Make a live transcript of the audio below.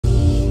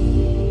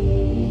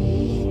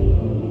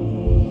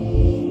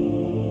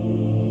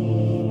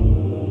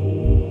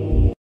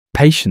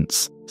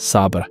Patience,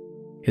 sabr,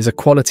 is a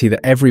quality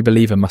that every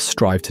believer must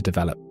strive to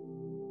develop.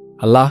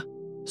 Allah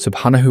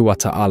subhanahu wa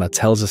ta'ala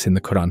tells us in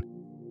the Quran,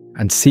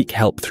 and seek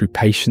help through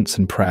patience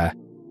and prayer,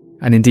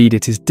 and indeed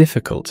it is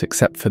difficult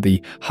except for the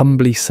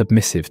humbly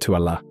submissive to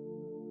Allah.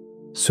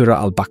 Surah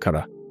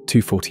Al-Baqarah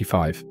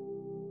 245.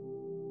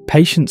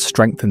 Patience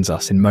strengthens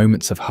us in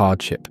moments of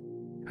hardship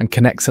and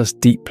connects us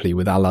deeply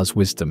with Allah's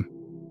wisdom.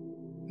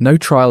 No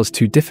trial is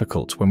too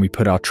difficult when we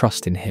put our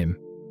trust in Him.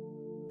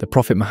 The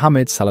Prophet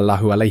Muhammad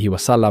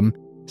ﷺ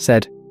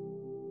said,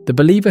 "The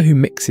believer who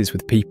mixes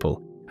with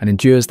people and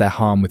endures their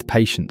harm with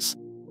patience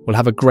will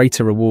have a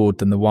greater reward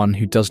than the one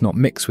who does not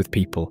mix with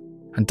people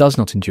and does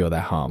not endure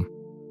their harm."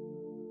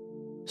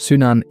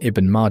 Sunan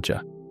Ibn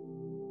Majah.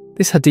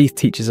 This hadith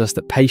teaches us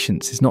that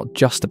patience is not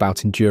just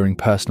about enduring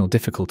personal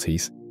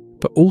difficulties,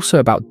 but also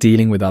about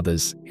dealing with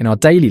others in our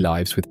daily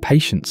lives with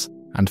patience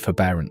and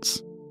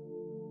forbearance.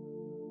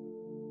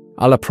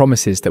 Allah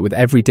promises that with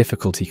every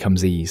difficulty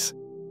comes ease.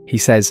 He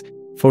says,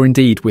 "For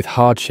indeed with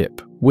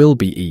hardship will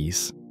be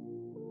ease."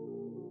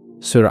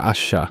 Surah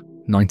Ash-Shah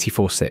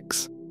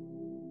 94:6.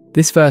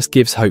 This verse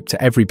gives hope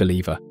to every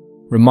believer,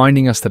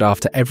 reminding us that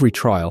after every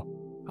trial,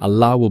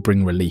 Allah will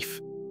bring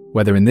relief,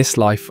 whether in this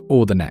life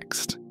or the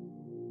next.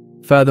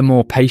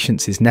 Furthermore,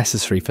 patience is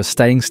necessary for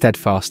staying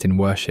steadfast in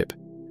worship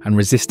and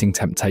resisting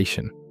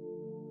temptation.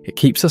 It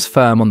keeps us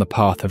firm on the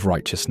path of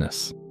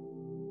righteousness.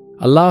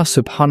 Allah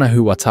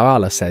subhanahu wa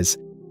ta'ala says,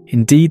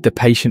 "Indeed the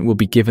patient will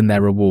be given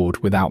their reward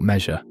without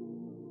measure."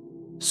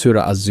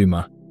 Surah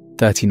Az-Zumar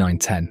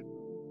 39:10.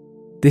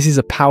 This is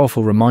a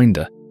powerful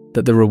reminder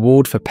that the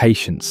reward for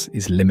patience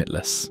is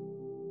limitless.